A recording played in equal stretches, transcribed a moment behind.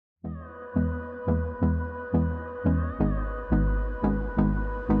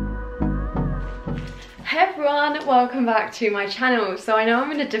everyone, welcome back to my channel. So I know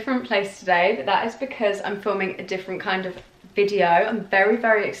I'm in a different place today, but that is because I'm filming a different kind of video. I'm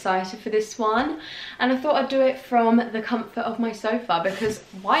very excited for this one, and I thought I'd do it from the comfort of my sofa because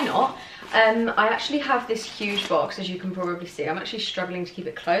why not? I actually have this huge box, as you can probably see. I'm actually struggling to keep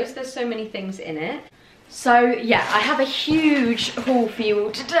it closed. There's so many things in it. So yeah, I have a huge haul for you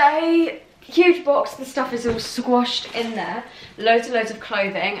all today. Huge box, the stuff is all squashed in there. Loads and loads of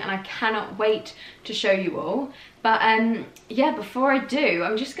clothing, and I cannot wait to show you all. But yeah, before I do,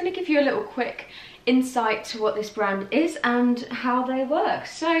 I'm just going to give you a little quick insight to what this brand is and how they work.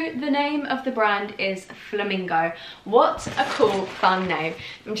 So the name of the brand is Flamingo. What a cool, fun name.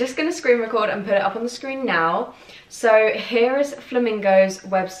 I'm just going to screen record and put it up on the screen now. So here is Flamingo's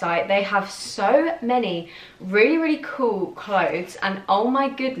website. They have so many really cool clothes, and oh my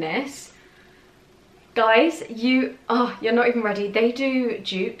goodness, guys, you're not even ready. They do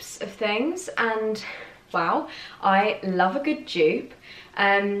dupes of things, and wow, I love a good dupe.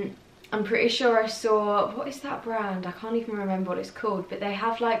 I'm pretty sure I saw, what is that brand? I can't even remember what it's called, but they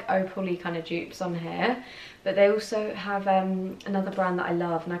have like opal-y kind of dupes on here. But they also have another brand that I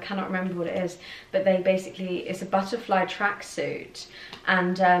love, and I cannot remember what it is, but they basically, it's a butterfly tracksuit,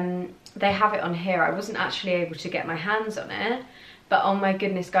 and they have it on here. I wasn't actually able to get my hands on it, but oh my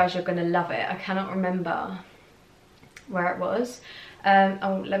goodness, guys, you're gonna love it. I cannot remember where it was.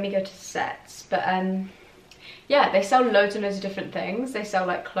 Oh, let me go to sets. But yeah, they sell loads and loads of different things. They sell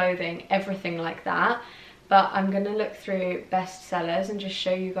like clothing, everything like that. But I'm gonna look through best sellers and just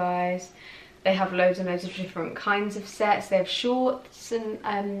show you guys. They have loads and loads of different kinds of sets. They have shorts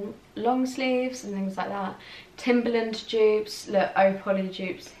and long sleeves and things like that. Timberland dupes, look, opal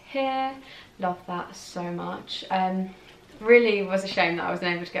dupes here. Love that so much. Really was a shame that I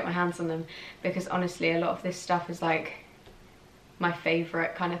wasn't able to get my hands on them, because honestly a lot of this stuff is like my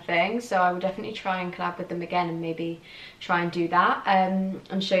favourite kind of thing. So I will definitely try and collab with them again and maybe try and do that and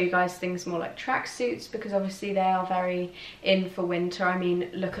show you guys things more like tracksuits, because obviously they are very in for winter. I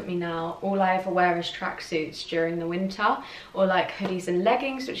mean, look at me now, all I ever wear is tracksuits during the winter, or like hoodies and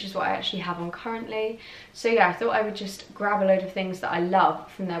leggings, which is what I actually have on currently. So yeah, I thought I would just grab a load of things that I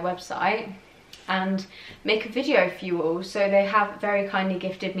love from their website and make a video for you all. So they have very kindly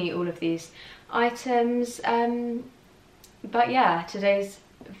gifted me all of these items, but yeah, today's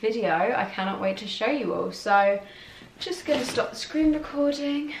video I cannot wait to show you all. So I'm just going to stop the screen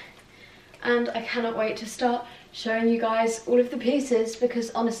recording, and I cannot wait to start showing you guys all of the pieces, because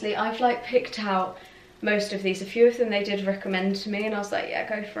honestly I've like picked out most of these. A few of them they did recommend to me, and I was like, yeah,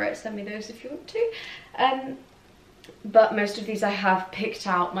 go for it, send me those if you want to. But most of these I have picked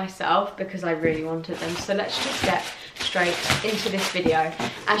out myself because I really wanted them. So let's just get straight into this video.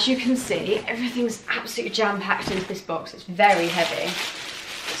 As you can see, everything's absolutely jam-packed into this box. It's very heavy.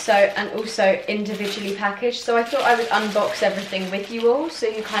 So, and also individually packaged. So I thought I would unbox everything with you all, so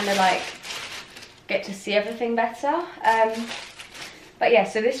you kind of like get to see everything better. But yeah,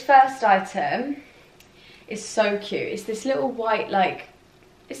 so this first item is so cute. It's this little white, like,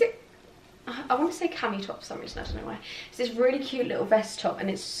 is it? I want to say cami top for some reason, I don't know why. It's this really cute little vest top, and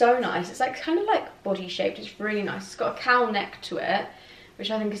it's so nice. It's like kind of like body shaped. It's really nice. It's got a cowl neck to it, which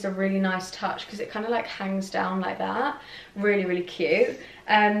I think is a really nice touch because it kind of like hangs down like that. Really cute.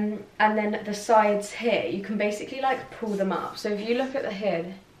 And then the sides here, you can basically like pull them up. So if you look at the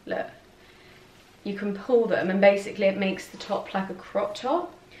hood, look, you can pull them, and basically it makes the top like a crop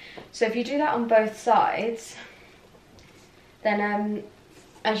top. So if you do that on both sides, then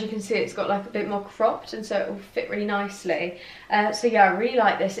as you can see, it's got like a bit more cropped, and so it will fit really nicely. So yeah, I really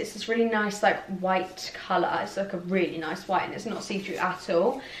like this. It's this really nice like white colour. It's like a really nice white, and it's not see-through at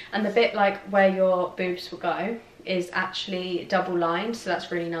all. And the bit like where your boobs will go is actually double lined, so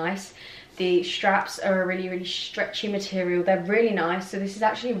that's really nice. The straps are a really stretchy material. They're really nice. So this is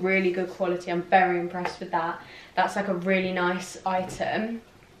actually really good quality. I'm very impressed with that. That's like a really nice item.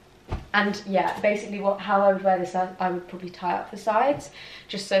 And yeah, basically how I would wear this, I would probably tie up the sides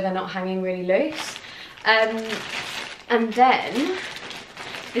just so they're not hanging really loose. And then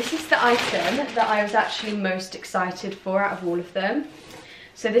this is the item that I was actually most excited for out of all of them.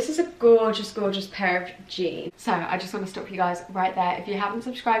 So this is a gorgeous pair of jeans. So I just want to stop you guys right there. If you haven't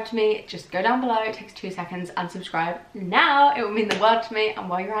subscribed to me, just go down below. It takes 2 seconds, and subscribe now. It will mean the world to me. And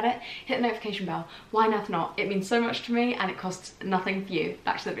while you're at it, hit the notification bell. Why not? It means so much to me, and it costs nothing for you.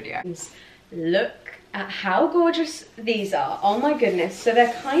 Back to the video. Look at how gorgeous these are. Oh my goodness. So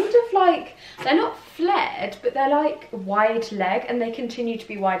they're kind of like, they're not flared, but they're like wide leg, and they continue to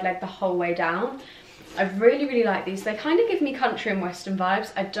be wide leg the whole way down. I really like these. They kind of give me country and western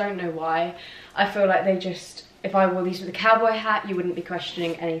vibes. I don't know why. I feel like they just, if I wore these with a cowboy hat, you wouldn't be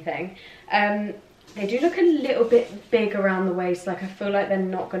questioning anything. They do look a little bit big around the waist, like I feel like they're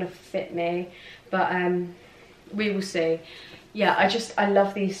not going to fit me, but we will see. Yeah, I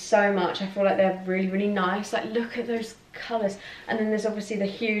love these so much. I feel like they're really, really nice. Like, look at those colours. And then there's obviously the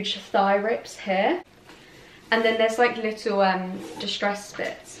huge thigh rips here. And then there's like little distress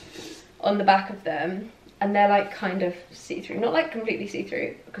bits on the back of them. And they're like kind of see-through. Not like completely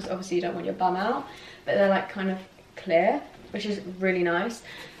see-through, because obviously you don't want your bum out. But they're like kind of clear, which is really nice.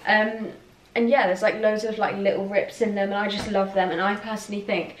 And yeah, there's like loads of like little rips in them, and I just love them. And I personally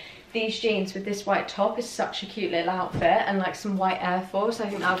think these jeans with this white top is such a cute little outfit, and like some white Air Force, I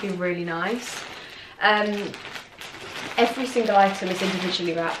think that would be really nice. Every single item is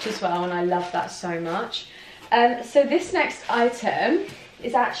individually wrapped as well, and I love that so much. So this next item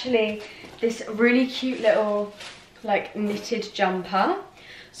is actually this really cute little like knitted jumper.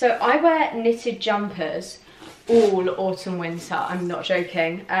 So I wear knitted jumpers all autumn winter, I'm not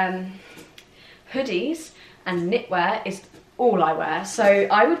joking. Hoodies and knitwear is all I wear, so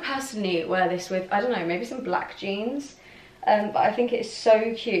I would personally wear this with, I don't know, maybe some black jeans, but I think it's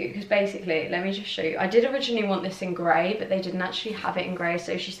so cute because basically, let me just show you. I did originally want this in grey, but they didn't actually have it in grey,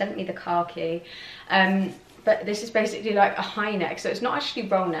 so she sent me the khaki. But this is basically like a high neck, so it's not actually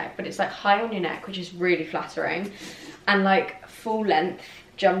roll neck, but it's like high on your neck, which is really flattering, and like full length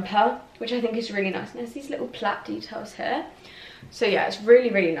jumper, which I think is really nice. And there's these little plait details here. So yeah, it's really,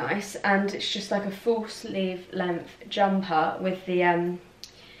 really nice, and it's just like a full sleeve length jumper with the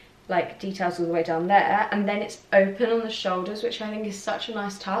like details all the way down there, and then it's open on the shoulders, which I think is such a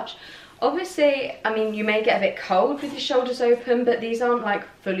nice touch. Obviously, I mean, you may get a bit cold with your shoulders open, but these aren't like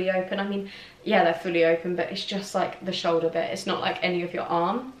fully open. I mean, yeah, they're fully open, but it's just like the shoulder bit. It's not like any of your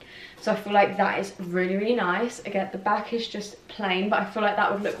arm. So I feel like that is really, really nice. Again, the back is just plain, but I feel like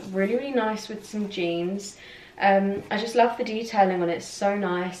that would look really, really nice with some jeans. I just love the detailing on it, it's so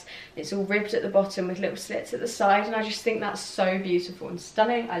nice. It's all ribbed at the bottom with little slits at the side, and I just think that's so beautiful and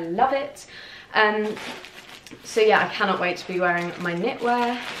stunning. I love it. So yeah, I cannot wait to be wearing my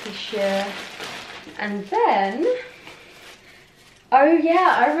knitwear this year. And then, oh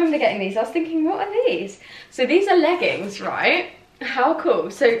yeah, I remember getting these. I was thinking, what are these? So these are leggings, right? How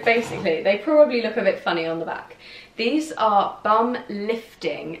cool. So basically, they probably look a bit funny on the back. These are bum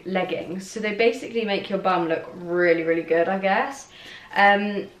lifting leggings. So they basically make your bum look really, really good, I guess.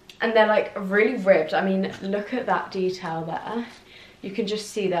 And they're like really ribbed. I mean, look at that detail there. You can just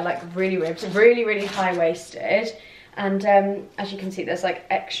see they're like really ribbed, really, really high-waisted. And as you can see, there's like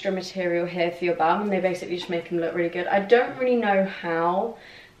extra material here for your bum, and they basically just make them look really good. I don't really know how,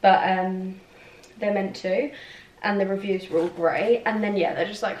 but they're meant to. And the reviews were all great. And then yeah, they're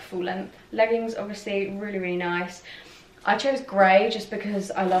just like full length leggings, obviously really, really nice. I chose grey just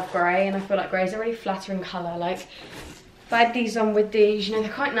because I love grey, and I feel like grey is a really flattering colour. Like if I had these on with these, you know,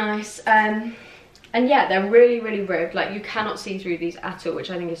 they're quite nice. And yeah, they're really, really ribbed. Like you cannot see through these at all,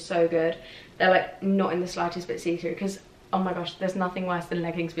 which I think is so good. They're like not in the slightest bit see-through, because oh my gosh, there's nothing worse than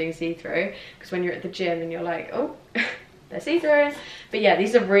leggings being see-through, because when you're at the gym and you're like, oh, they're see-through. But yeah,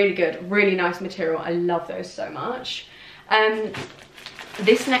 these are really good, really nice material. I love those so much.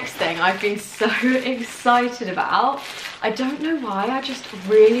 This next thing I've been so excited about. I don't know why, I just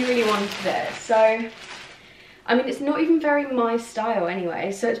really, really wanted it. So, I mean, it's not even very my style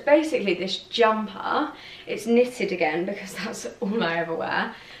anyway. So it's basically this jumper. It's knitted again, because that's all I ever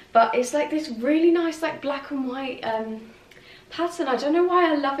wear. But it's like this really nice like black and white pattern. I don't know why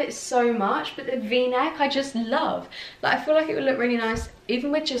I love it so much, but the v-neck I just love. Like I feel like it would look really nice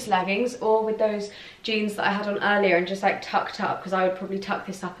even with just leggings, or with those jeans that I had on earlier and just like tucked up, because I would probably tuck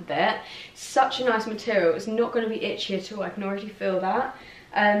this up a bit. Such a nice material. It's not going to be itchy at all. I can already feel that.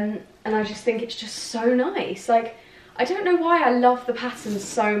 And I just think it's just so nice. Like I don't know why I love the pattern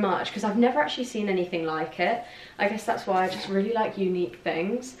so much, because I've never actually seen anything like it. I guess that's why I just really like unique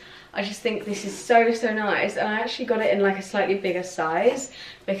things. I just think this is so, so nice, and I actually got it in like a slightly bigger size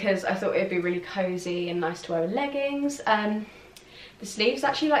because I thought it'd be really cozy and nice to wear with leggings. The sleeves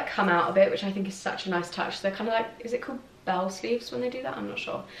actually like come out a bit, which I think is such a nice touch. They're kind of like, is it called bell sleeves when they do that? I'm not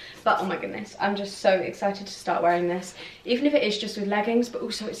sure, but oh my goodness, I'm just so excited to start wearing this, even if it is just with leggings. But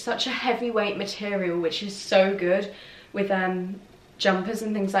also it's such a heavyweight material, which is so good with jumpers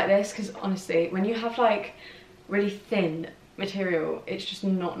and things like this, because honestly, when you have like really thin material, it's just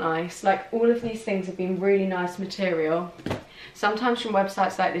not nice. Like all of these things have been really nice material. Sometimes from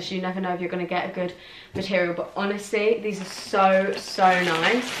websites like this you never know if you're going to get a good material, but honestly these are so, so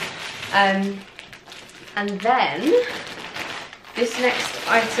nice. And then this next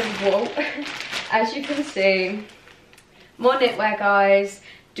item, whoa, as you can see, more knitwear, guys.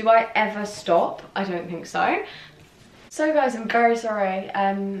 Do I ever stop? I don't think so. So guys, I'm very sorry.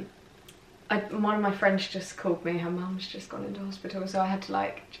 one of my friends just called me. Her mum's just gone into hospital, so I had to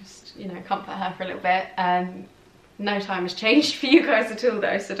like just, you know, comfort her for a little bit. No time has changed for you guys at all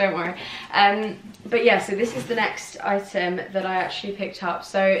though, so don't worry. But yeah, so this is the next item that I actually picked up.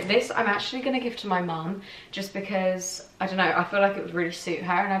 So this I'm actually going to give to my mum, just because, I don't know, I feel like it would really suit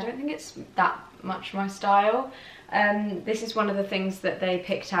her, and I don't think it's that much my style. This is one of the things that they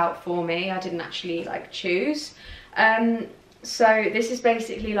picked out for me. I didn't actually like choose. So this is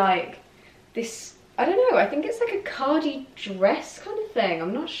basically like this, I don't know, I think it's like a cardi dress kind of thing.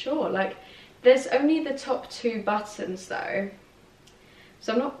 I'm not sure. Like, there's only the top 2 buttons though,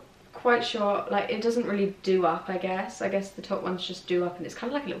 so I'm not quite sure. Like, it doesn't really do up, I guess the top ones just do up, and it's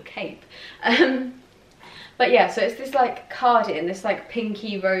kind of like a little cape. But yeah, so it's this like cardigan, this like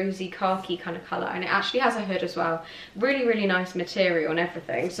pinky rosy khaki kind of colour, and it actually has a hood as well. Really, really nice material and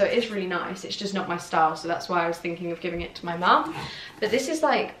everything, so it is really nice. It's just not my style, so that's why I was thinking of giving it to my mum. But this is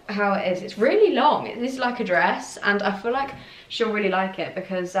like how it is. It's really long. It is like a dress, and I feel like she'll really like it,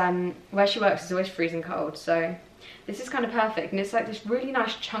 because where she works is always freezing cold, so this is kind of perfect. And it's like this really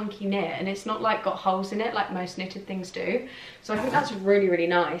nice chunky knit, and it's not like got holes in it like most knitted things do, so I think that's really, really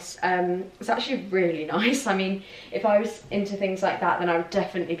nice. It's actually really nice. I mean, if I was into things like that, then I would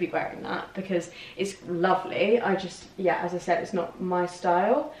definitely be wearing that, because it's lovely. I just, yeah, as I said, it's not my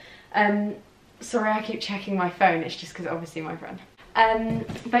style. Sorry, I keep checking my phone. It's just because obviously my friend.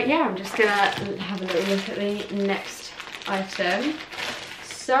 But yeah, I'm just gonna have a little look at the next item.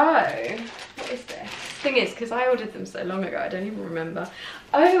 So what is this? Thing is, because I ordered them so long ago, I don't even remember.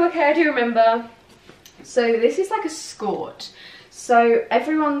 Oh, okay, I do remember. So this is like a skort. So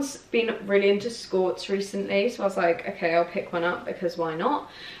everyone's been really into skorts recently, so I was like, okay, I'll pick one up, because why not?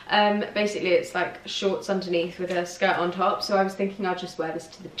 Basically it's like shorts underneath with a skirt on top, so I was thinking I'd just wear this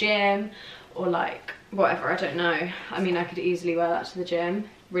to the gym, or like whatever, I don't know. I mean, I could easily wear that to the gym.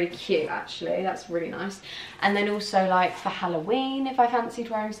 Really cute, actually. That's really nice. And then also like for Halloween, if I fancied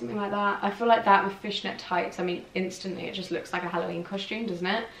wearing something like that, I feel like that with fishnet tights, I mean, instantly it just looks like a Halloween costume, doesn't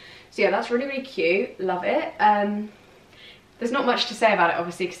it? So yeah, that's really, really cute. Love it. There's not much to say about it,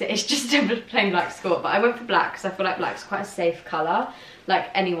 obviously, because it is just a plain black skirt, but I went for black because I feel like black's quite a safe colour. Like,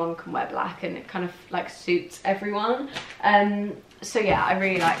 anyone can wear black, and it kind of like suits everyone. So yeah, I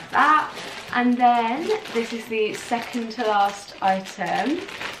really like that. And then this is the second to last item.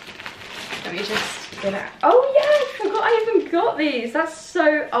 Let me just get it. Oh yeah, I forgot I even got these. That's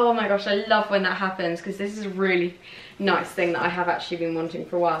so, oh my gosh, I love when that happens, because this is a really nice thing that I have actually been wanting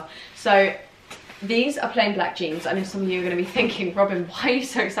for a while. So these are plain black jeans. I know some of you are going to be thinking, Robyn, why are you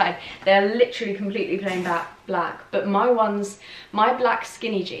so excited? They're literally completely plain black, but my black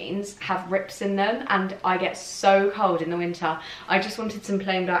skinny jeans have rips in them, and I get so cold in the winter. I just wanted some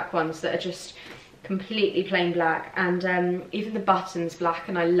plain black ones that are just completely plain black, and even the buttons black,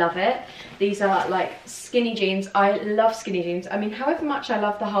 and I love it. These are like skinny jeans. I love skinny jeans. I mean, however much I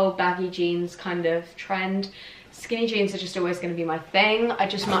love the whole baggy jeans kind of trend, skinny jeans are just always going to be my thing. I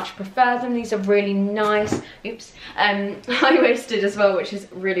just much prefer them. These are really nice, oops, high-waisted as well, which is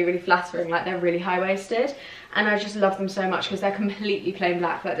really, really flattering. Like, they're really high-waisted, and I just love them so much because they're completely plain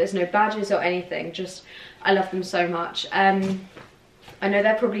black. Like, there's no badges or anything. Just, I love them so much. I know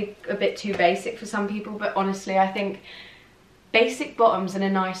they're probably a bit too basic for some people, but honestly, I think basic bottoms and a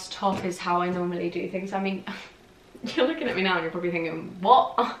nice top is how I normally do things. I mean, you're looking at me now and you're probably thinking,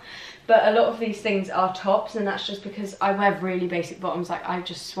 what? But a lot of these things are tops, and that's just because I wear really basic bottoms. Like, I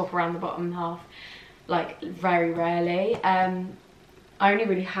just swap around the bottom half, like, very rarely. I only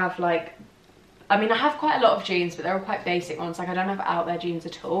really have, like, I mean, I have quite a lot of jeans, but they're all quite basic ones. Like, I don't have out there jeans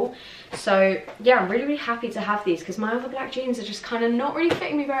at all. So yeah, I'm really, really happy to have these, because my other black jeans are just kind of not really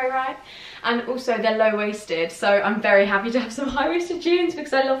fitting me very right. And also they're low-waisted, so I'm very happy to have some high-waisted jeans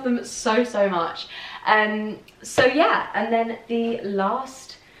because I love them so, so much. So yeah, and then the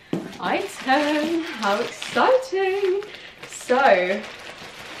last item, how exciting. So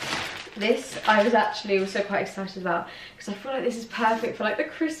this I was actually also quite excited about, because I feel like this is perfect for like the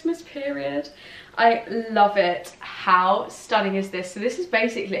Christmas period. I love it. How stunning is this? So this is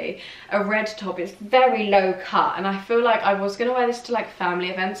basically a red top. It's very low cut, and I feel like I was gonna wear this to like family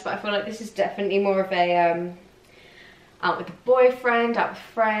events, but I feel like this is definitely more of a out with a boyfriend, out with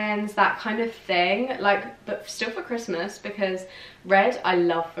friends, that kind of thing. Like, but still for Christmas, because red I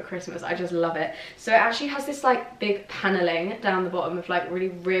love for Christmas. I just love it. So it actually has this like big paneling down the bottom of like really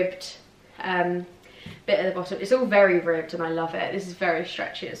ribbed bit at the bottom. It's all very ribbed and I love it. This is very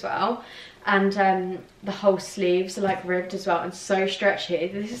stretchy as well. and the whole sleeves are like ribbed as well and so stretchy.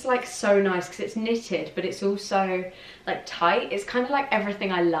 This is like so nice because it's knitted but it's also like tight. It's kind of like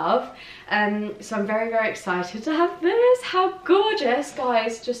everything I love. So I'm very, very excited to have this. How gorgeous,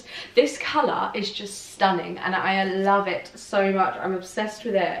 guys. Just this colour is just stunning and I love it so much. I'm obsessed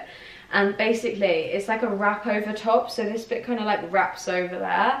with it. And basically it's like a wrap over top, so this bit kind of like wraps over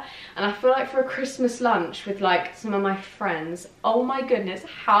there, and I feel like for a Christmas lunch with like some of my friends, oh my goodness,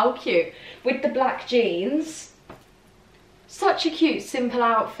 how cute, with the black jeans. Such a cute simple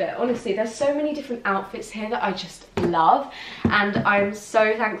outfit. Honestly, there's so many different outfits here that I just love, and I'm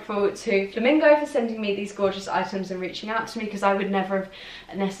so thankful to Flamingo for sending me these gorgeous items and reaching out to me, because I would never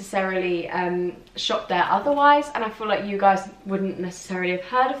have necessarily shopped there otherwise, and I feel like you guys wouldn't necessarily have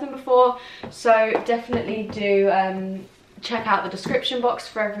heard of them before. So definitely do check out the description box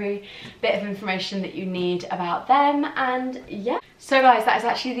for every bit of information that you need about them. And yeah, so guys, that is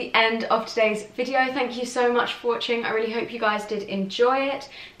actually the end of today's video. Thank you so much for watching. I really hope you guys did enjoy it.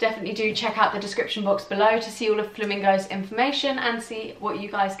 Definitely do check out the description box below to see all of Flamingo's information and see what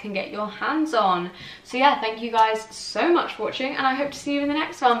you guys can get your hands on. So yeah, thank you guys so much for watching, and I hope to see you in the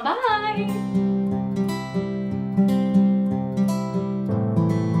next one. Bye!